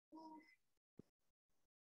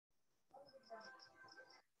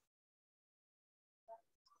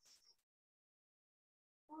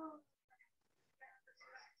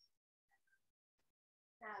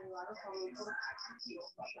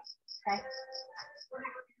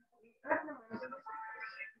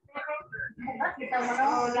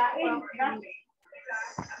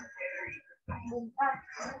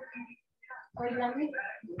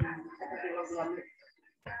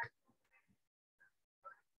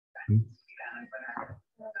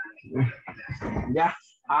Ya.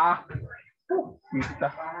 Kita.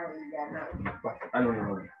 Ano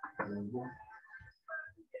naman?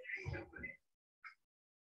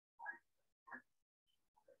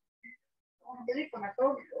 Jadi kung ito,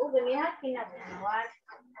 ganyan, kinabinawan.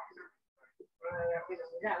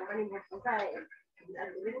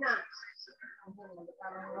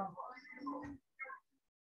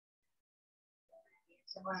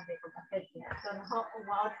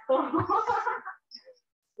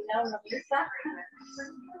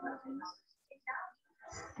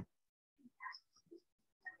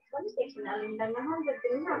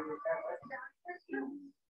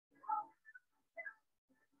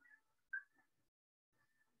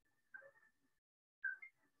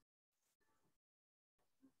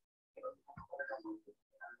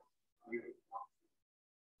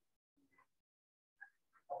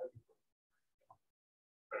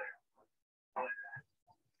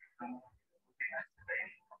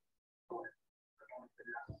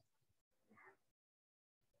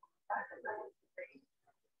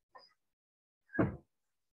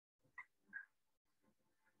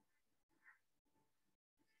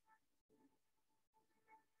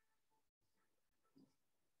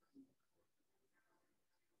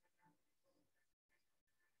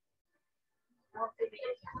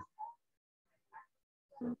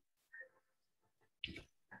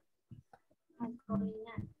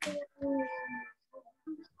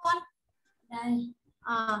 Đây,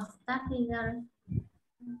 tắt đi ra đây.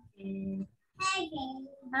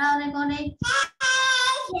 Hello đây con đi.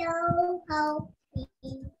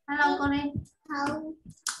 Hello con đi.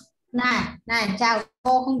 Này, chào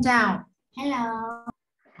cô không chào. Hello.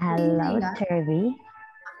 Hello, Turvy.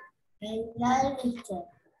 Hello, teacher.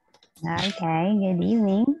 Okay, good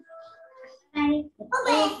evening.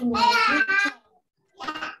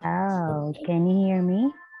 Oh, can you hear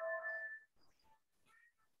me?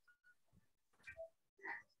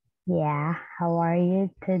 Yeah, how are you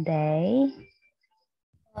today?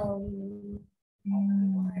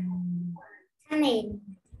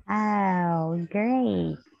 Oh,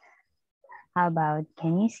 great. How about,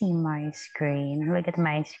 can you see my screen? Look at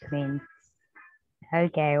my screen.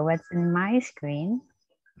 Okay, what's in my screen?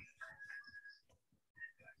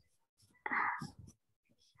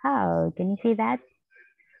 Oh, can you see that?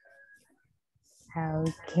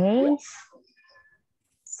 Okay.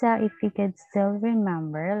 So if you could still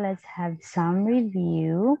remember, let's have some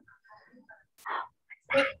review.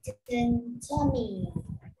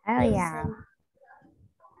 Oh yeah.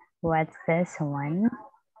 What's this one?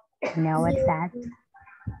 You know what's that?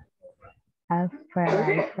 For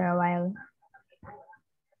a while.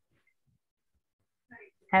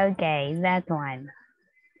 Okay, that one.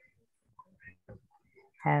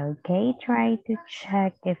 Okay, try to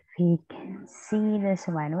check if you can see this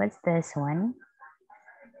one. What's this one?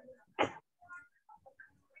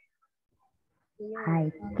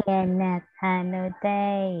 I cannot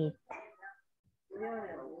annotate.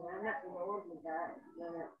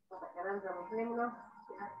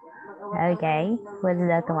 Okay, what's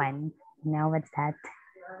that one? No, what's that?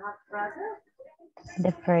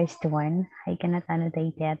 The first one. I cannot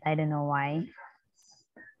annotate yet. I don't know why.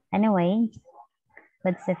 Anyway,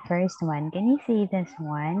 what's the first one? Can you see this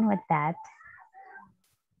one? What's that?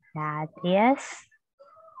 That is...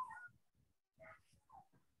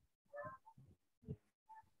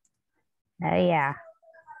 Oh, yeah.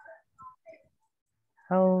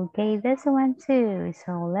 Okay, this one too.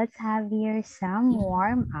 So let's have here some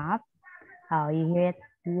warm up. Oh, you hear it?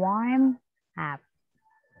 Warm up.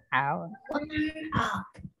 Oh.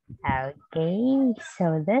 Okay,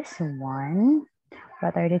 so this one,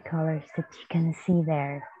 what are the colors that you can see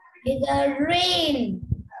there? It's a green.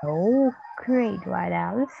 Oh, great. What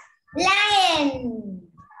else? Lion.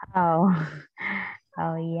 Oh,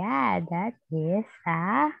 oh yeah, that is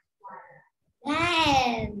a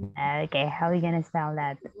Lion. Okay, how are you gonna spell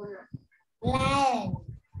that? Lion.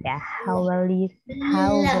 Yeah, how will you?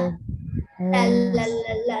 How will? Lion.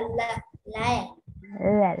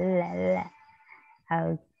 La.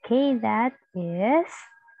 Okay, that is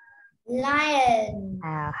Lion.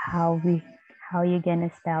 how you gonna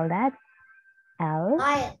spell that? L.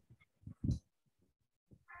 Lion.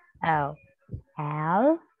 Oh,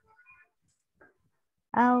 L.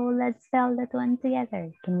 Oh, let's spell that one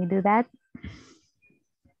together. Can we do that?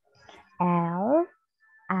 L,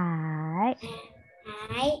 I,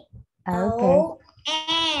 Okay.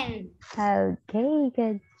 L-I-O-N. Okay,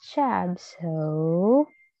 good job. So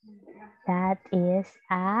that is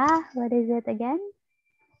what is it again?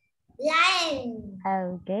 Lion.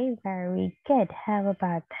 Okay, very good. How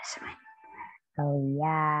about this one? Oh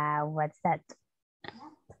yeah, what's that?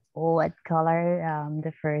 What color?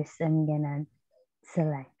 The first I'm gonna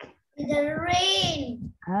select. The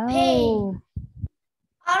rain. Oh,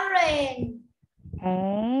 Orange.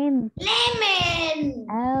 and Lemon.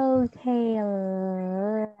 okay,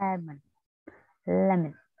 lemon,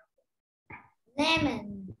 lemon.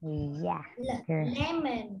 Lemon. Yeah. Sure.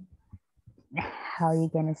 Lemon. How you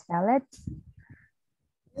gonna spell it?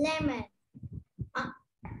 Lemon.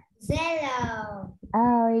 Yellow.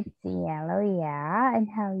 Oh, it's yellow, yeah. And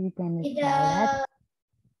how you gonna spell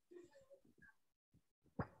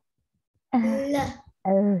that?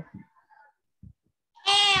 Oh,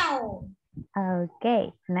 L.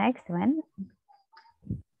 okay. Next one.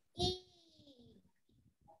 E.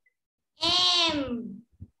 M.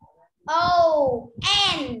 O.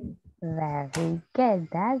 N. Very good.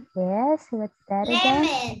 That is, what's that again?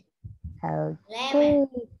 Lemon. Okay. Lemon.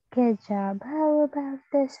 Good job. How about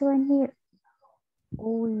this one here?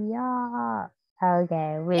 Oh, yeah.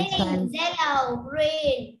 Okay, which Pink, one? yellow,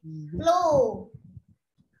 green, blue.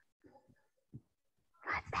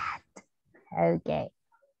 What's that? Okay.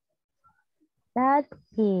 That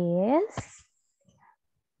is,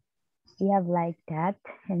 you have like that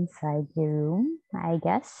inside your room. I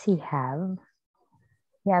guess you have.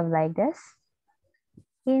 You have like this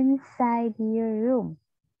inside your room.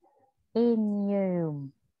 In your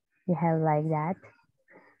room. You have like that.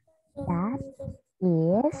 That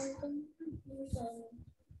is,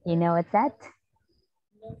 you know what's that?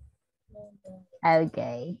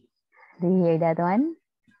 Okay. Do you hear that one?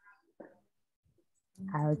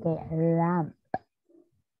 Okay, lamp.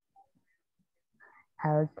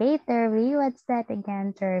 Okay, Turvy, what's that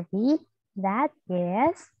again, Turvy? That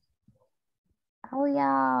is, oh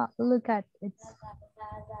yeah, look at it's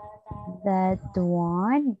that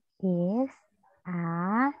one is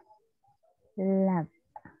a lamp.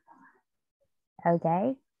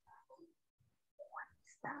 Okay.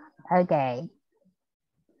 Okay.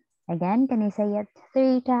 Again, can you say it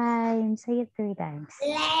 3 times? Say it 3 times.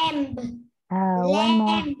 Lamb. One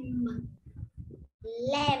more.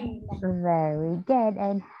 Lamb. Very good.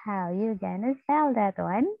 And how you gonna spell that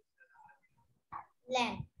one?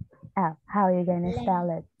 Lamb. Oh, how you gonna spell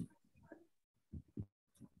it?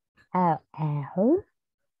 Oh, L.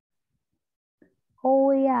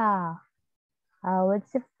 Oh yeah. Oh,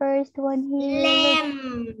 what's the first one here?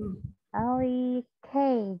 Lamb.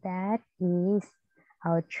 Okay, that is.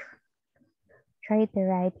 I'll try to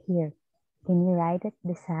write here. Can you write it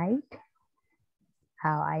beside?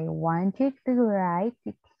 I want you to write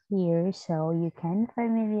it here so you can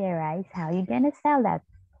familiarize how you're gonna spell that.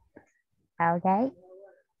 Okay?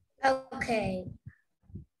 Okay.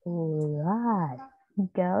 Alright.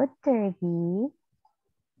 Go turkey.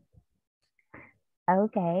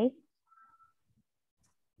 Okay.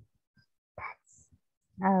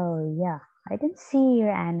 Oh yeah. I didn't see your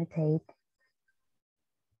annotate.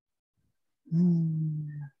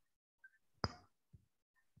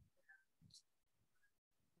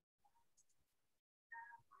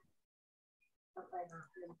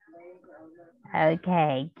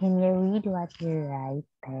 Okay, can you read what you write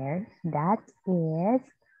there? That is,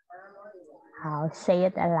 I'll say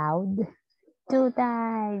it aloud 2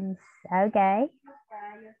 times. Okay.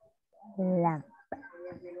 Lamp.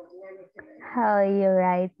 How you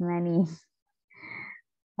write money?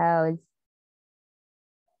 Oh,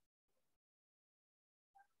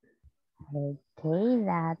 okay,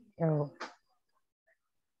 that, oh,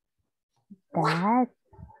 that.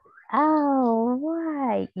 Oh,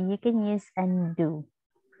 why? You can use undo.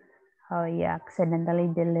 Oh, you accidentally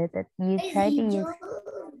deleted. You try to use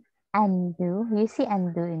undo. You see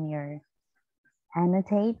undo in your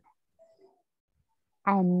annotate.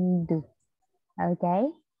 Undo. Okay.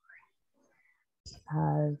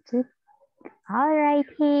 Just all right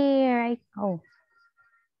here. Oh,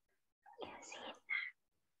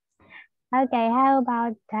 okay. How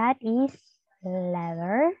about that is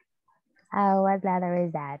letter? What letter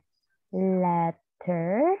is that?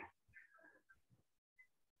 Letter.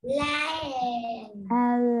 Lion.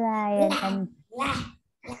 A lion.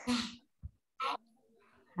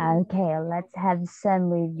 Okay, let's have some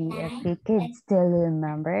review if you could still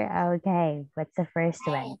remember. Okay, what's the first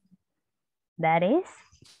one? That is?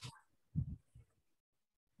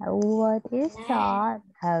 What is that?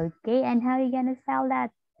 Okay, and how are you gonna spell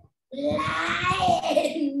that?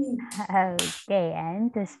 Lion. Okay,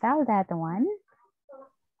 and to spell that one?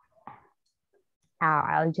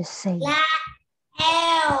 I'll just say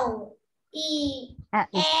L E it's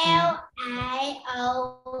L I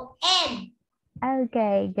O N.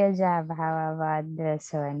 okay, good job. How about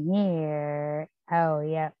this one here? Oh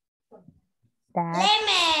yeah. That.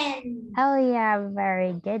 Lemon. Oh yeah,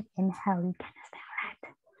 very good. And how you gonna spell that?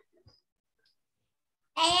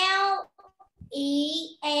 Lemon.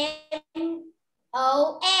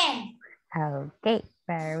 Okay,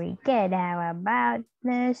 very good. How about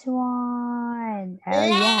this one? Oh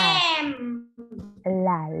yeah. Lamb.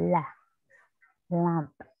 La la. Lamp.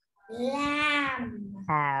 Lamb.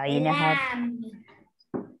 Oh, you know how.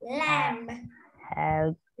 Lamb.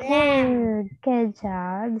 Okay, good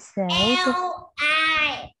job. So Lamp.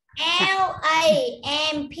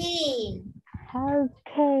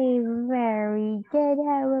 okay, very good.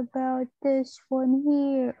 How about this one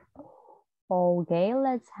here? Okay,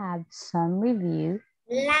 let's have some review.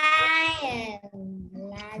 Lion.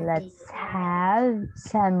 Let's have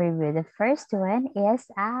some review. The first one is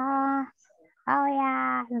oh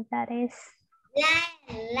yeah, that is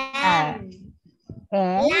Lion.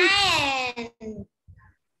 and Lion.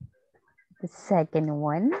 the second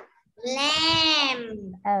one.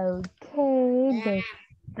 Lamb. Okay, the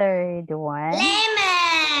third one.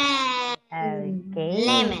 Lemon. Okay,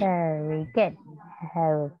 Lemon. very good.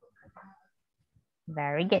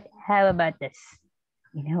 Very good. How about this?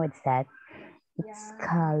 You know what's that? It's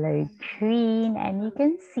colored green and you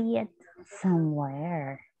can see it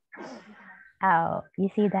somewhere. Oh, you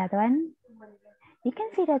see that one? You can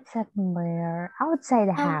see that somewhere outside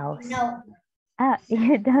the house. No. Oh,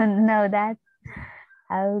 you don't know that?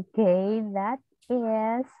 Okay, that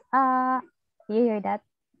is you hear that?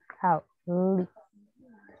 Oh, leaf.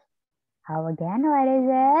 How again? What is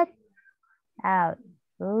it? Oh,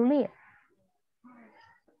 leaf.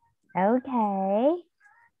 Okay.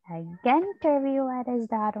 Again, Turvy, what is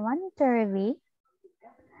that one, Turvy?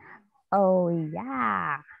 Oh,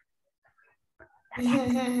 yeah.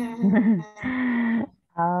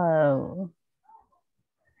 Oh,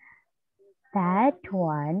 that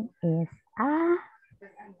one is a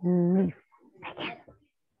leaf. Again.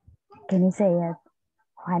 Can you say it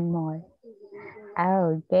one more?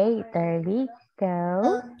 Okay, Turvy,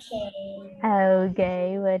 go.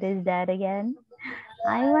 Okay, what is that again?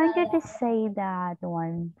 I want you to say that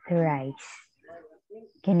one thrice.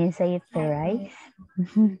 Can you say it thrice?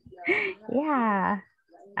 Yeah.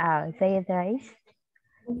 Oh, say it thrice.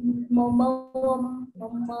 What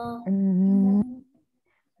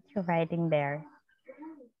you're writing there?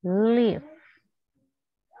 Leaf.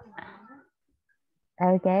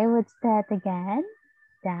 Okay, what's that again?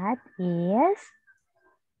 That is,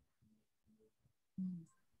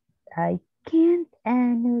 I can't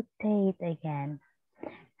annotate again.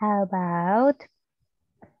 How about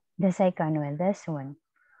the second one, this one?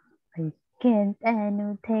 I can't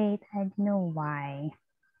annotate, I don't know why.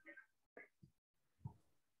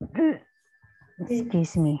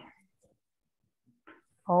 Excuse me.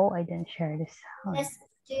 Oh, I didn't share this sound.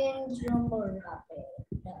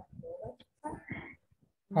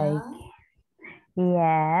 Okay.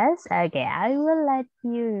 Yes, okay, I will let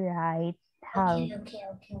you write how.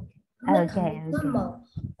 Okay.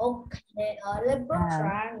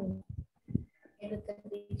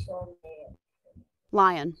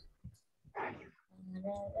 Lion.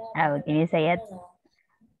 Oh, can you say it?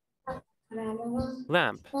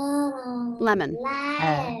 Lamp. Lemon.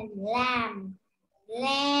 Lamb.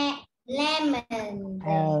 Lemon.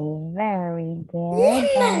 Oh, very good.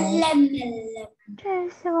 Lemon.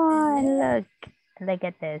 This one, look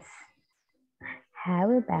at this. How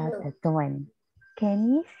about that one?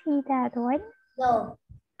 Can you see that one? No.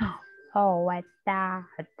 Oh, what's that?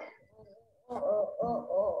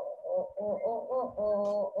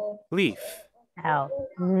 Leaf. Oh,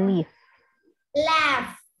 leaf.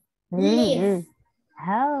 Laugh. Leaf.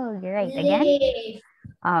 Oh, great. Again? Leaf.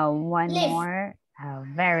 Oh, one Leaf. more. Oh,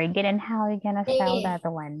 very good. And how are you gonna spell Leaf. that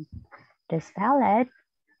one? To spell it.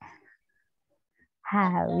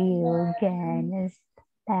 How you gonna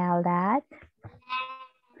spell that?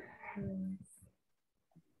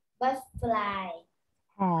 Butterfly.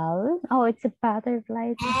 L. Oh, it's a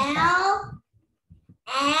butterfly. F.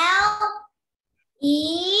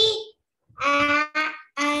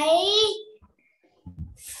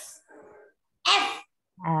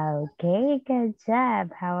 Okay, good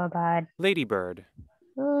job. How about Ladybird.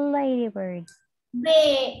 ladybird?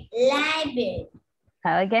 Library.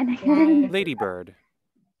 Oh, again. Ladybird.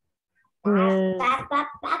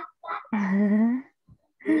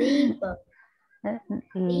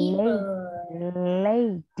 Libur.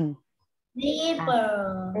 Lady.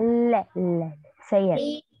 Libur. Say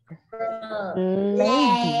it.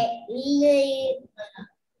 Lady.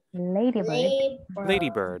 Ladybird.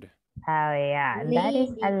 Ladybird. Oh yeah, that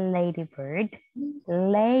is a ladybird.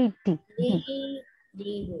 Lady.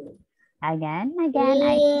 Ladybird. Again.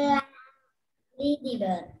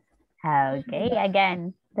 Ladybird. Okay,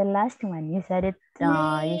 again. The last one. You said it.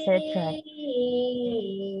 You said it right.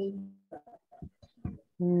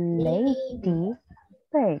 Ladybird.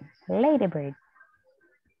 Ladybird.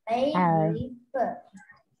 Ladybird.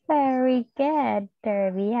 Very good,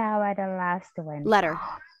 Derby. How about the last one? Letter.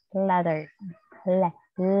 Letter.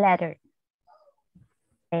 Letter.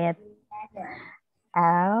 Say it.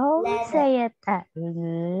 Oh, say it.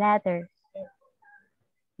 Letter.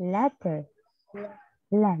 Letter.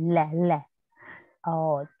 La.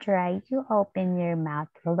 Oh, try to open your mouth.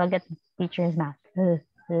 Look at the teacher's mouth.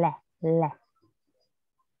 La.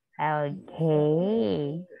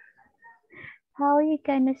 Okay. How are you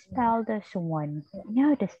gonna spell this one? You know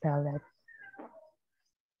how to spell that.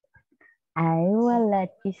 I will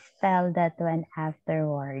let you spell that one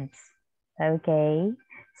afterwards. Okay?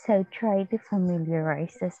 So try to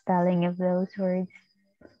familiarize the spelling of those words.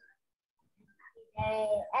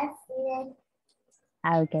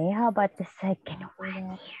 Okay, how about the second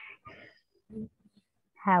one?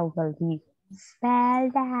 How will you spell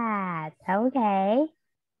that? Okay.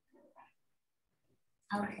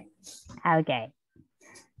 Okay.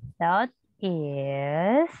 That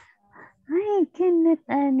is, I cannot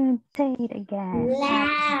annotate again.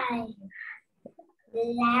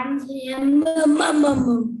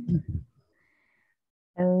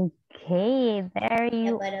 Okay, there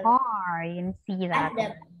you are. You can see that.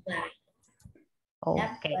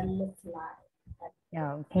 Okay.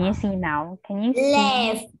 Oh, can you see now? Can you see?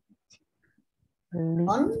 Left.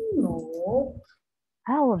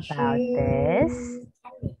 How about this?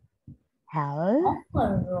 How?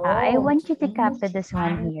 I want you to copy this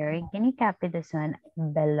one here. Can you copy this one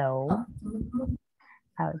below?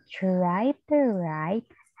 I'll try to write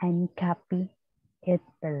and copy it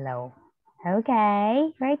below.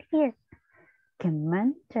 Okay, right here. Come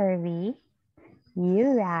on, Turvy.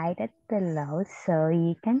 You write it below so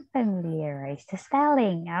you can familiarize the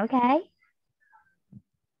spelling, okay?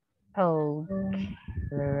 Oh,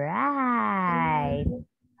 right.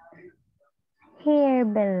 Here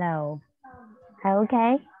below.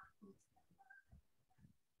 Okay?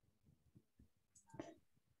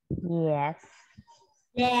 Yes.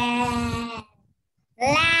 Lamb.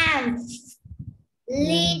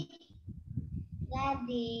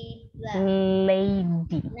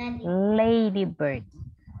 Ladybird.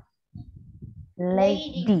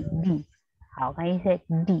 Lady. D. How can you say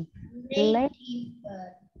D?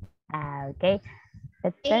 Ladybird. Okay.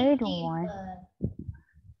 The third one.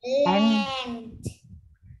 And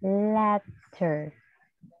letter.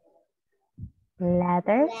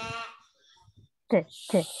 Letter. T.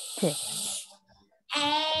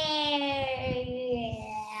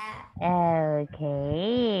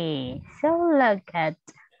 Okay. So look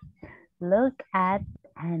at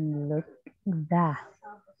and look the.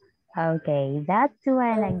 Okay, that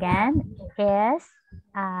one again is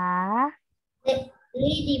a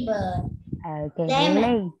Ladybird. okay,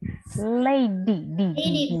 Lemon.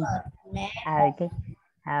 lady.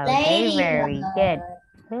 Okay, very good.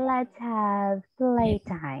 Let's have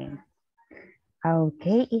playtime.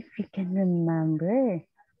 Okay, if you can remember.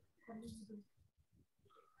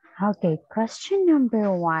 Okay, question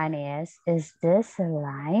number one is this a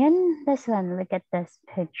lion? This one, look at this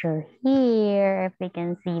picture here. If we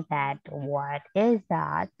can see that, what is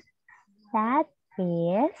that? That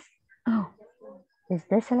is, oh, is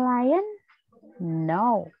this a lion?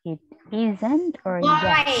 No, it isn't, or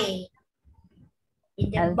yes.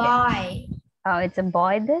 It's a boy. Oh, it's a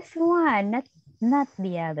boy, this one, not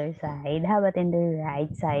the other side. How about in the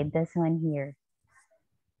right side, this one here?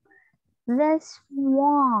 This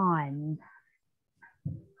one.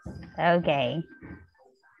 Okay.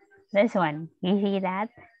 This one. You see that?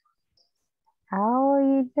 Oh,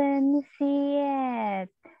 you didn't see it.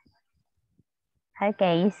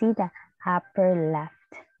 Okay, you see the upper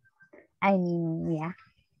left. I mean, yeah.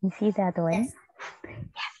 You see that one? Yes.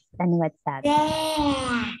 And what's that?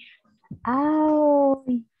 Yeah. Oh,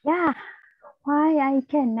 yeah. Why I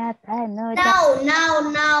cannot know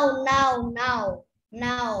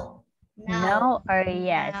No, no or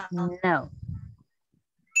yes? No. No.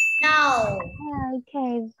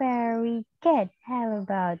 Okay, very good. How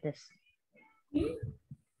about this?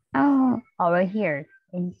 Oh, over here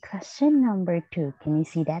in question number 2. Can you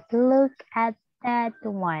see that? Look at that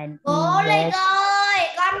one. Cố lên ơi,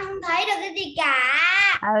 con không thấy được cái gì cả.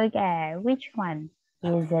 Okay, which one?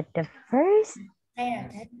 Is it the first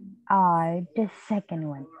or the second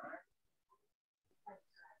one?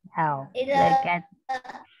 Oh, look at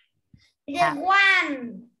The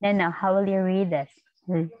one. No, how will you read this?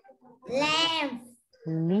 Lamb.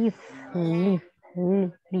 Leaf, leaf,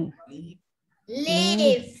 leaf, leaf.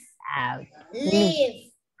 Leaf. Out. Leaf.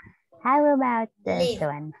 Leaf. How about this Leaf.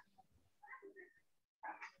 one?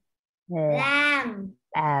 Lamb.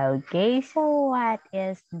 Okay, so what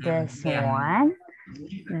is this one?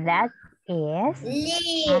 That is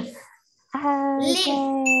Leaf.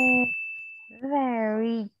 okay.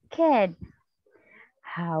 Very good.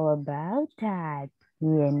 How about that?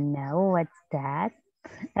 You know what's that?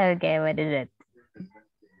 Okay, what is it?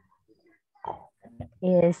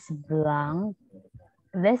 Is blank.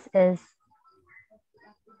 This is,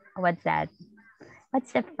 what's that?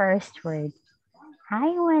 What's the first word? I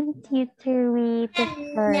want you to read the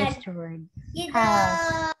first word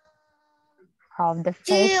of the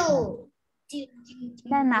first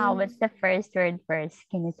one. No, what's the first word first?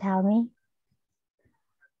 Can you tell me?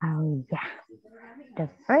 Oh, yeah. The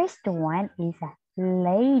first one is a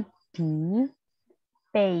lady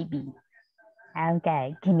baby.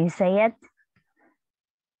 Okay, can you say it?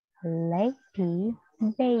 Lady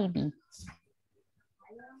baby.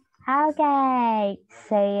 Okay,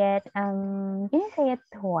 say it. Can you say it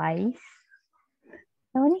twice?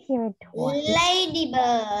 I want to hear it twice.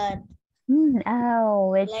 Ladybird. Oh,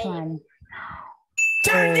 which one?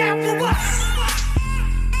 Turn down for what?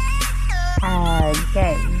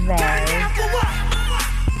 Okay, very.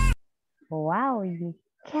 Wow, you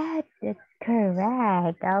got it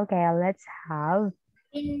correct. Okay, let's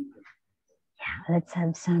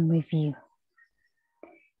have some review.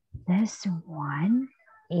 This one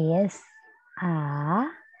is I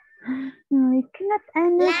cannot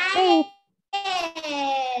understand.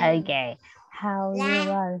 Okay, how you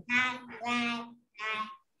will?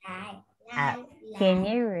 Can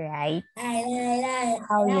you write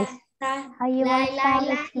how you will spell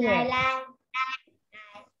it here?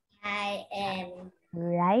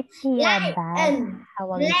 Right here about how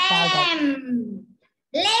will you spell that?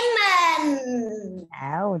 Lemon.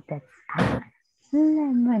 Oh, that's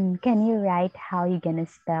lemon. Can you write how you're gonna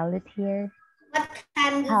spell it here? What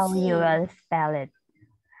can you How see? you will spell it?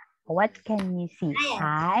 What can you see?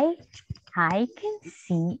 I can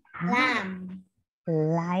see a Lamb.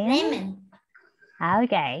 lion. Lemon.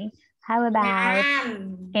 Okay. How about,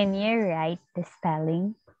 Lamb. can you write the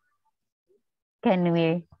spelling? Can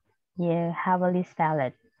we, yeah, how will you spell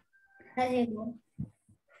it?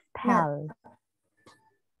 Spell.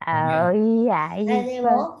 Oh, yeah.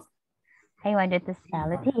 I wanted to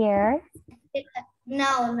spell it here.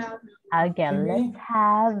 No. Okay, let's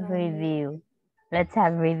have review. Let's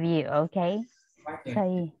have review, okay?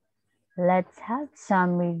 So let's have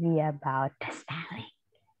some review about the spelling.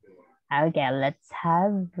 Okay, let's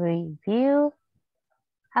have review.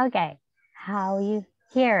 Okay, how you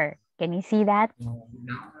here? Can you see that?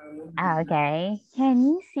 Okay, can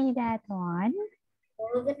you see that one?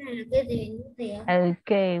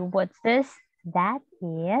 Okay, what's this? That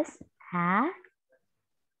is a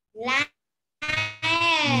Lion.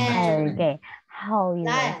 okay. How you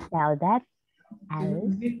will spell that?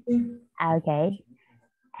 L. Okay.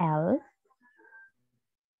 L.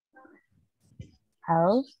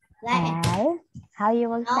 O. L. How you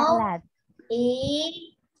will spell that?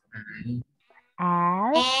 E.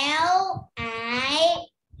 L.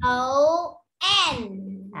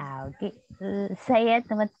 L-I-O-N. Okay. Say it.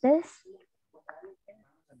 What's this?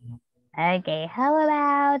 Okay. How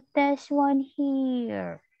about this one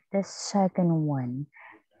here? The second one.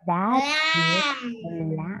 That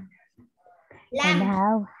is lamb. And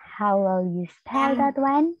how will you spell that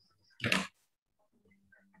one?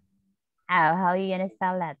 Oh, how are you gonna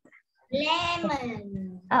spell that?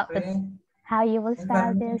 Lemon. Oh, how you will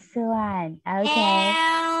spell this one? Okay.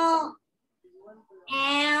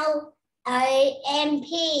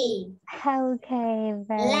 L-A-M-P. Okay,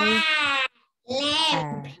 very.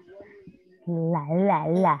 Lamb.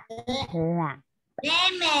 La.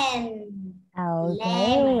 Lemon.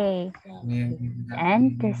 Okay.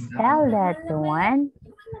 And to spell that one,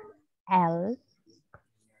 L.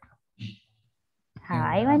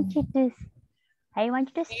 I want you to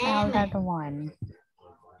spell that one.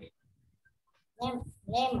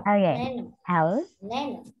 Okay. L.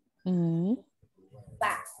 E.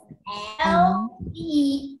 L-E-M-O-N.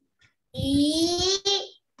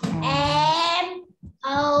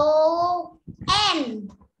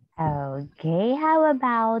 Okay, how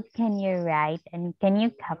about, can you write and can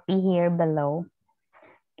you copy here below?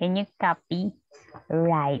 Can you copy?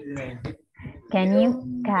 Right. Can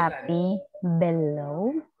you copy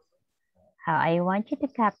below? I want you to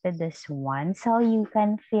copy this one so you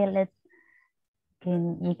can feel it.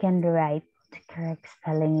 You can write the correct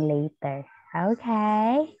spelling later.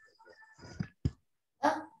 Okay.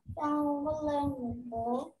 Sao có lên một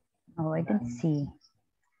bố? Oh, I didn't see.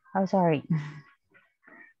 Oh, sorry.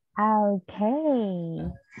 Okay.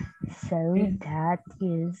 So that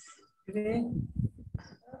is.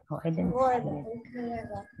 Oh, I didn't Rồi, see it. bạn kia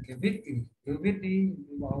rồi. Cứ viết thì cứ viết đi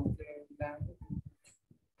bảo đang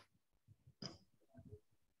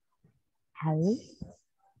O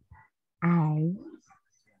I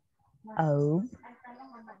O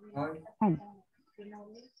thôi N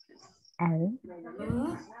O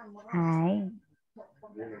I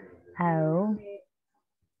O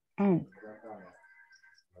N.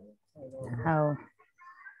 Oh,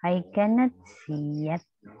 I cannot see yet.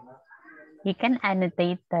 You can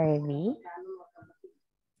annotate 30.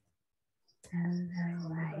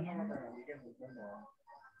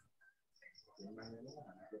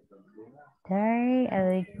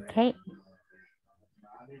 Okay.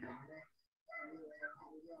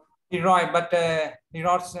 he write but he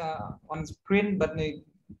writes on screen but he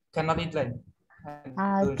cannot eat like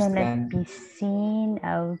I cannot be seen.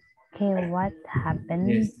 Okay, what happened?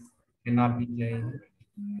 yes cannot be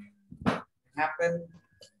happen.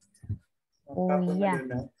 Oh yeah.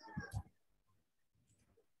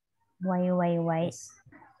 Wait.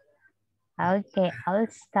 Okay, I'll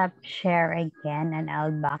stop share again and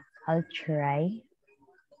I'll try.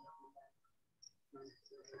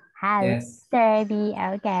 Hello, Yes. Debbie.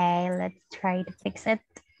 Okay, let's try to fix it.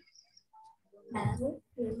 Yeah.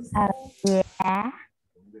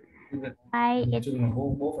 Why Nói it chung là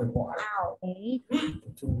bố phải bỏ okay?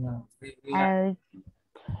 nói chung là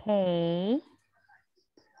Okay.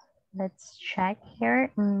 Let's check here.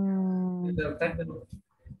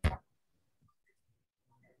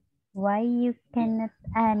 Why you cannot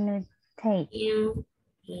annotate?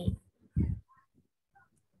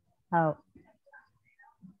 Oh.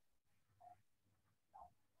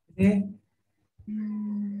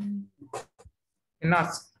 cannot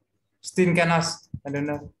still cannot I don't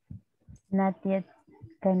know. Not yet.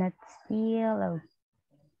 Cannot steal. Oh.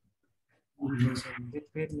 Viết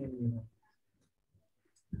nên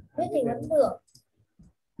Thế thì vẫn được.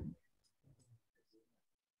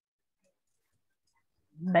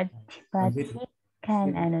 But he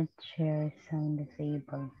can annotate sound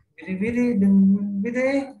disabled. viết đi đừng viết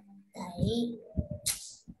đi Đấy.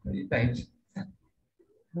 Đẩy.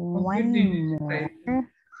 One more. What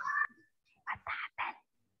happened?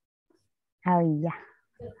 Oh yeah.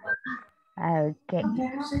 Okay.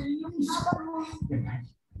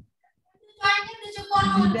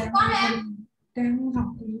 Đang học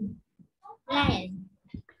Này.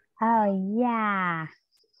 Oh yeah.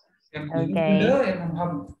 em Okay. nhớ em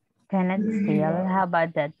không Cannot steal. How about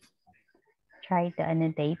that? Try to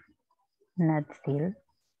annotate. Not steal.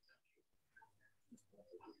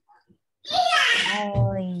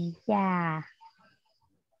 Oh yeah.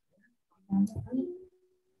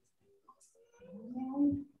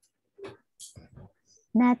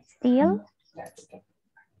 Not steal.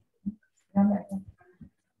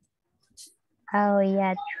 Oh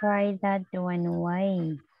yeah, try that one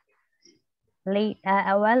way.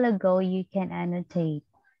 A while ago, you can annotate.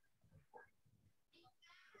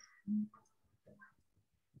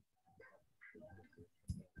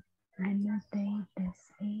 Annotate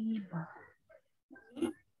disable.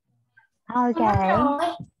 Okay.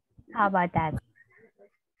 How about that?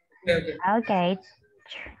 Okay.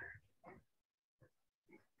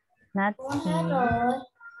 Not steal.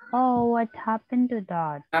 Oh, what happened to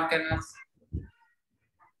that?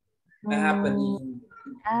 I happen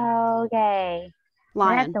Okay.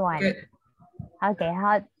 Lion. That one. Okay,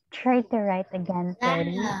 how try to write again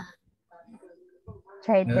 30.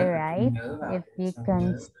 Try to write if you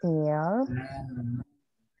can steal.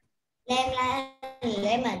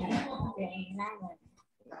 Lemon.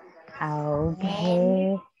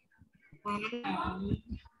 Okay.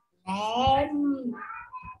 Lemon.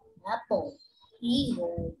 Apple.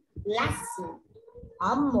 Eagle. Lassie.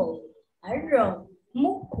 Apple. Arrow.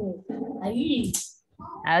 Muku.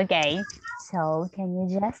 Okay. So can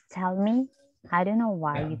you just tell me? I don't know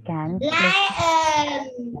why you can't. Lion.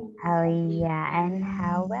 Oh yeah, and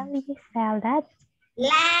how well you spell that?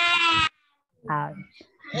 Lion. Oh,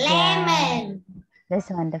 Lemon. this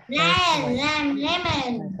one, the first one.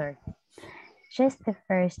 Lemon. Oh, sorry. Just the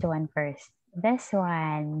first one first. This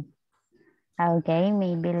one. Okay,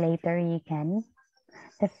 maybe later you can.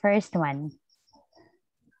 The first one.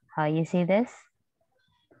 Oh, you see this?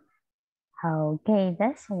 Okay,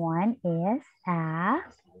 this one is how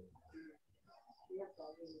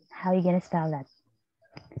are you gonna spell that?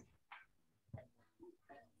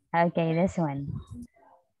 Okay, this one.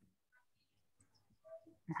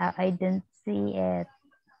 I don't see it.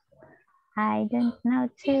 I don't know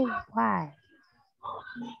too why.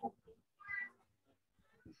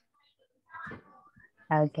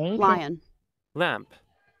 Okay. Lion. Lamp.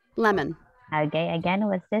 Lemon. Okay, again,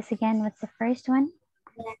 what's this again? What's the first one?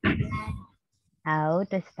 How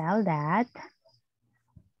to spell that?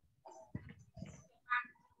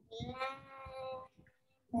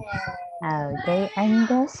 Okay, and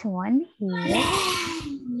this one here.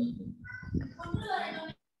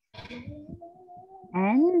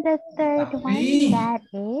 And the third one, that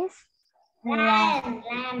is lemon.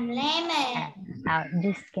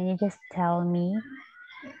 just can you just tell me?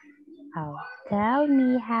 Tell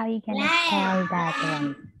me how you gonna spell that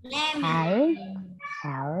one.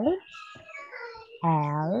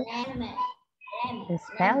 L. To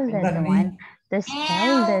spell this one. To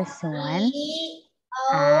spell this one.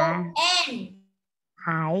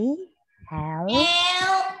 I. L.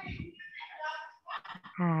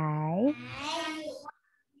 I.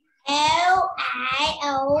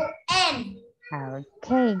 Lion.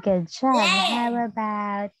 Okay, good job. How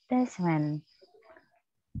about this one?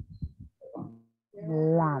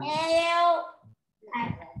 Lump.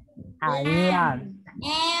 Lump.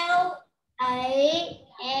 L-A-M-P.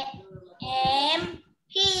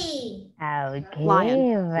 Okay,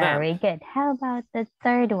 Lion. very good. How about the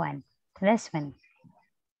third one? This one.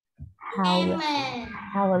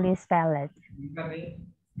 How will you spell it? Okay.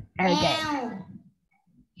 L-E.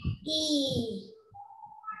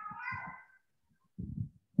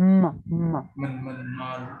 M.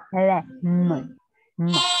 Le. M.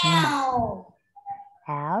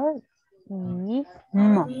 L. E.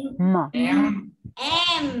 M.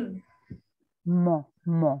 M. Mo.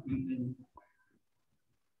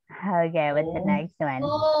 Okay, what's the next one?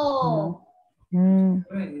 O.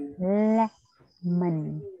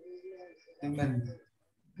 Lemon. Lemon.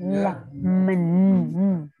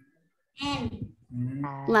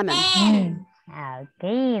 Lemon. N.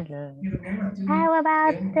 Okay. How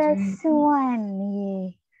about this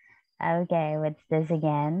one? Okay, what's this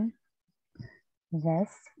again?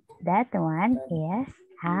 That one is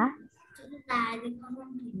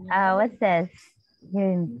what's this?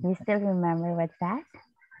 You still remember what's that?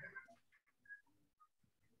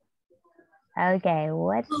 Okay,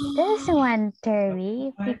 what's this one,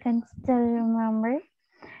 Terry? If you can still remember,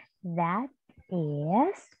 that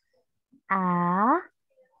is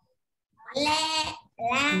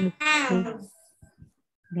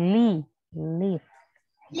leaf.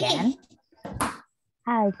 Again.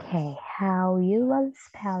 Okay, how you will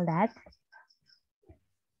spell that?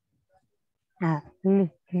 Leaf.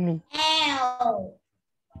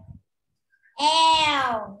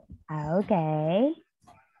 L. Okay.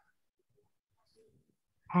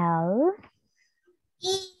 L.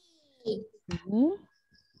 E. E.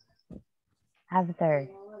 After,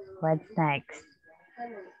 what's next?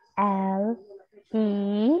 L.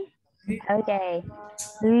 E. Okay.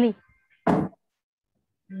 Leaf.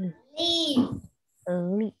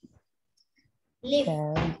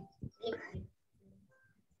 So,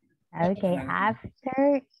 okay,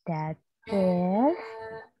 after that is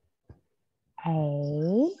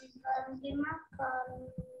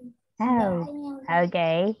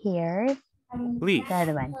okay, here. Leaf. That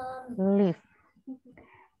one. Leaf.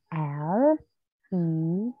 L-E-A-S.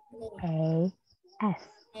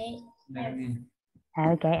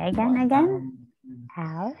 Okay, again.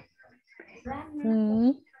 L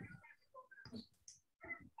E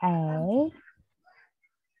A.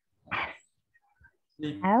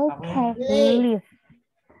 Okay, leaf.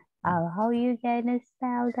 How you gonna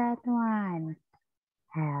spell that one?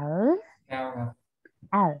 L.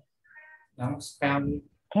 L.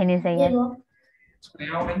 Can you say it?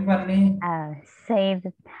 Say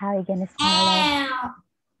that how you gonna spell it?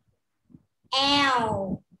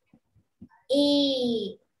 L-E-A-S.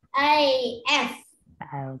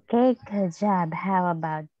 Okay, good job. How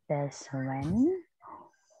about this one?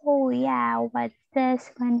 Oh yeah, what's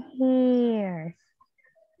this one here?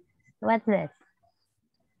 What's this?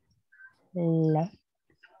 Le.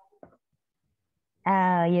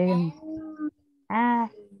 Oh,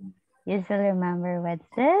 you still remember what's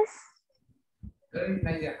this?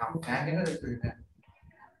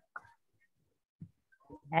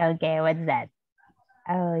 Okay, what's that?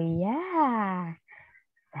 Oh yeah,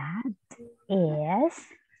 that is,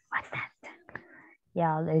 what's that?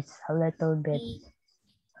 Yeah, it's a little bit.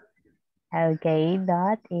 Okay,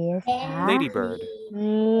 that is a Ladybird.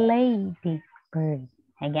 ladybird.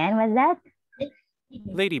 Again, what's that?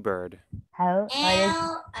 Ladybird. How?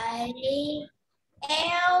 L-A-D-Y-B-I-R-D.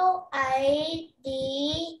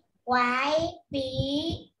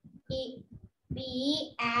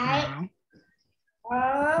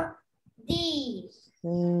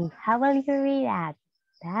 How will you read that?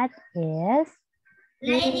 That is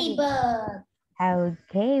Ladybird.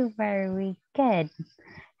 Okay, very good.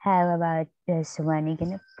 How about this one? You're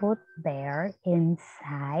gonna put there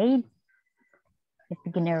inside. If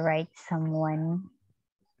you're gonna write someone,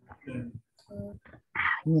 you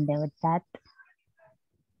know that.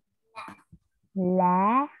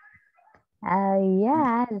 La. Oh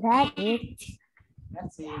yeah, that is.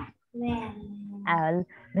 Let's see. Oh,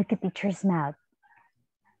 look at teacher's mouth.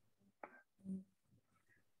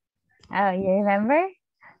 Oh, you remember?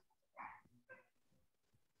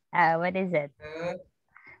 What is it?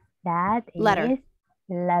 That Letter. is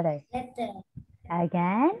leather. Letter.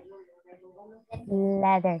 Again,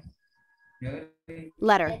 leather,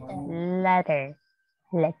 Letter. leather,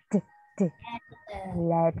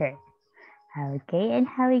 leather. Okay, and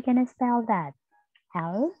how are you gonna spell that?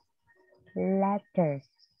 L, letter.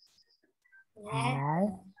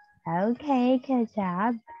 L. Okay, good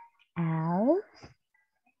job. L,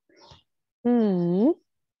 E.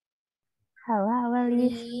 How will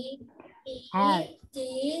you? L.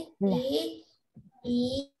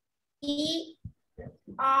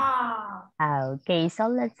 R. Okay, so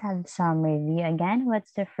let's have some review again.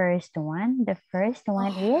 What's the first one? The first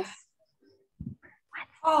one is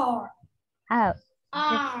R. oh.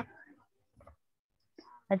 R.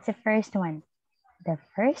 What's the first one? The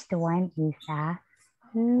first one is a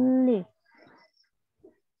leaf.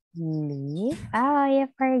 Leaf. Oh, you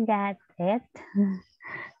forgot it.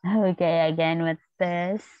 Okay, again, what's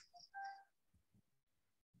this?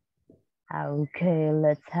 Okay,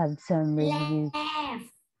 let's have some review. Left.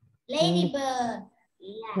 Ladybird.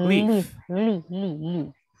 Leaf. Leaf.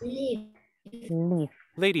 Leaf. Leaf. Leaf.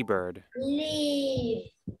 Ladybird.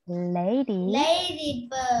 Leaf. Lady.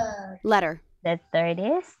 Ladybird. Letter. The third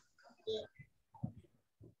is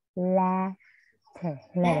letter. Letter.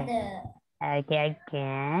 Letter. Okay,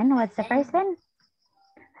 again. What's the first one?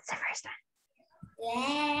 What's the first one?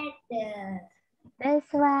 Letter. This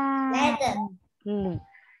one. Letter. Leaf.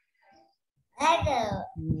 Letter.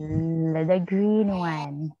 The green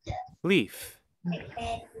one. Leaf. Letter.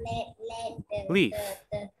 Leaf.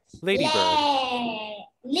 Ladybird.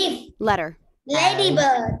 Leaf. Letter.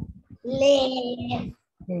 Ladybird. Leaf.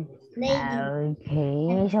 Lady.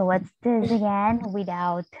 Okay, so what's this again?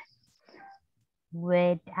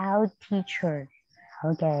 Without teacher.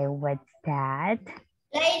 Okay, what's that?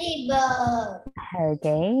 Ladybird.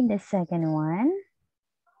 Okay, the second one.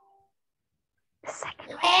 The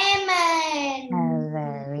second one. Lemon.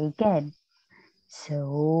 Very good.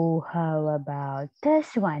 So how about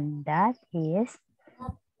this one?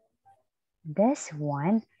 This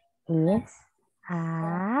one is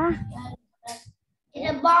a It's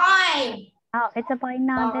a boy. oh, it's a boy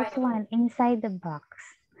now. Boy. This one inside the box.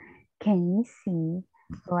 Can you see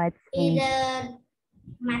what's in? It's a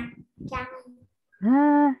mặt trăng.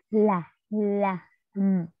 La. Lamp.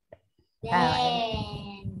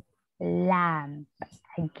 Lamp.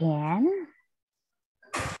 Again.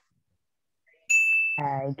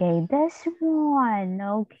 Okay, this one.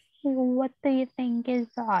 Okay, what do you think is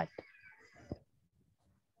that?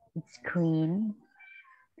 It's green.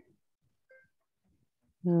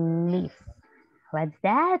 Leaf. What's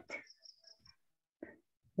that?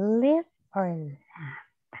 Leaf or lamp?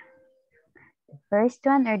 The first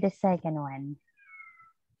one or the second one?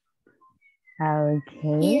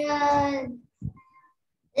 Okay. It's a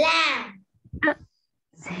lamp.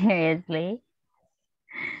 Seriously?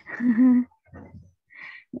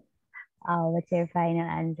 Oh, what's your final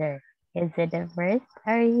answer? Is it the first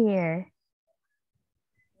or here?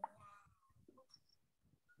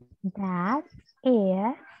 That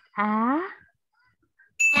is a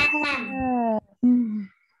Lamp.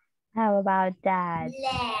 how about that?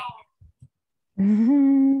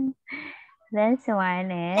 Lamp. This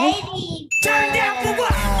one is Lady.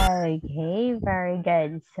 okay, very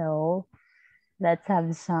good. So let's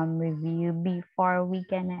have some review before we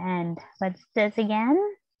can end. What's this again?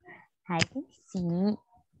 I can see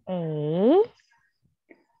a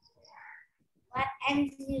What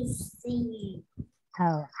can you see?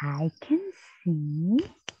 oh, I can see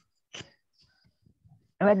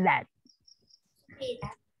what's that?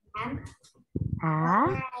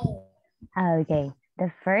 Okay,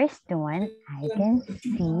 the first one I can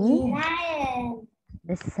see. Lion.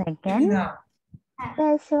 The second,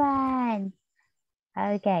 this one.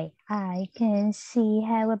 Okay, I can see.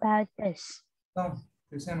 How about this?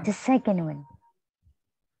 The second one.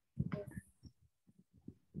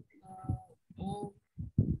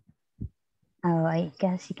 Oh, I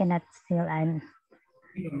guess you cannot still and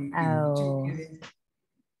oh.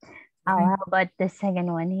 Oh, how about the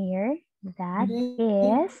second one here? That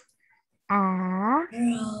is a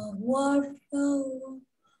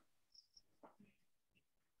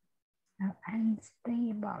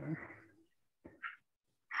Unstable.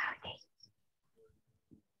 Okay.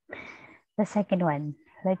 The second one.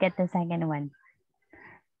 Look at the second one.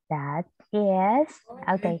 That is,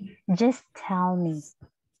 okay, just tell me.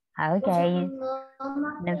 Okay,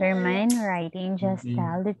 never mind writing, just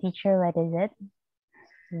tell the teacher what is it.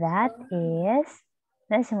 That is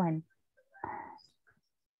this one.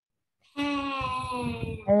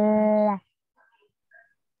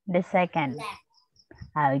 The second.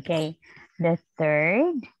 Okay, the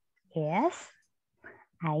third is,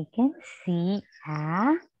 I can see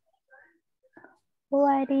a,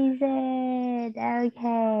 what is it?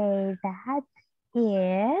 Okay, that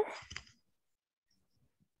is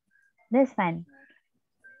this one.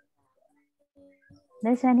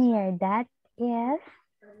 This one here, that is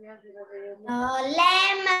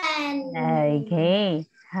lemon. okay.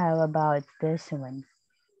 How about this one?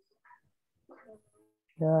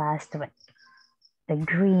 The last one. The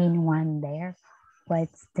green one there.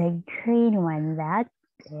 What's the green one? That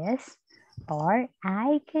is, or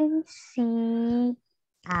I can see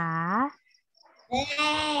a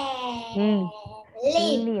Leaf.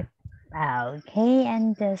 leaf. Okay,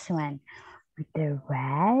 and this one with the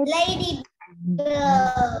red. Ladybird.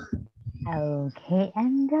 Okay,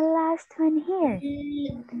 and the last one here.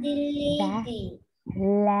 Lady.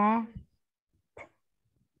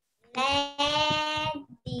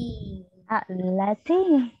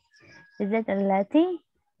 Letty. Is it a letty?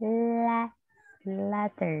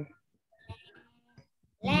 Letter.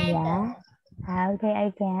 Yeah.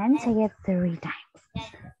 Okay, again, say it 3 times.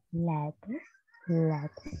 Letter,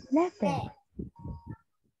 letter.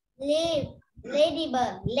 Leaf.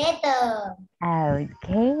 Ladybird. Letter.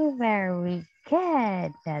 Okay, very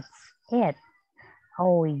good. That's it.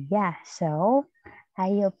 Oh, yeah. So, I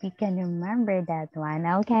hope you can remember that one.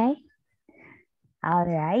 Okay. All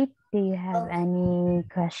right. Do you have any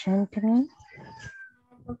question to me?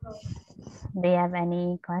 Do you have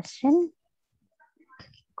any question?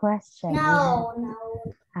 No.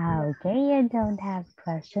 Okay, you don't have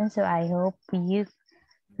questions, so I hope we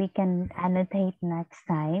can annotate next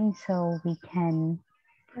time so you can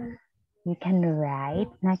write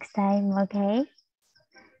next time, okay?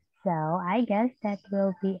 So I guess that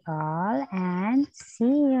will be all, and see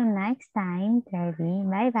you next time, Trevi.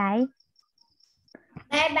 Bye-bye.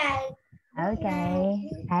 Bye-bye. Okay.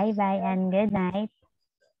 Bye-bye and good night.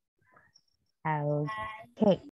 Okay.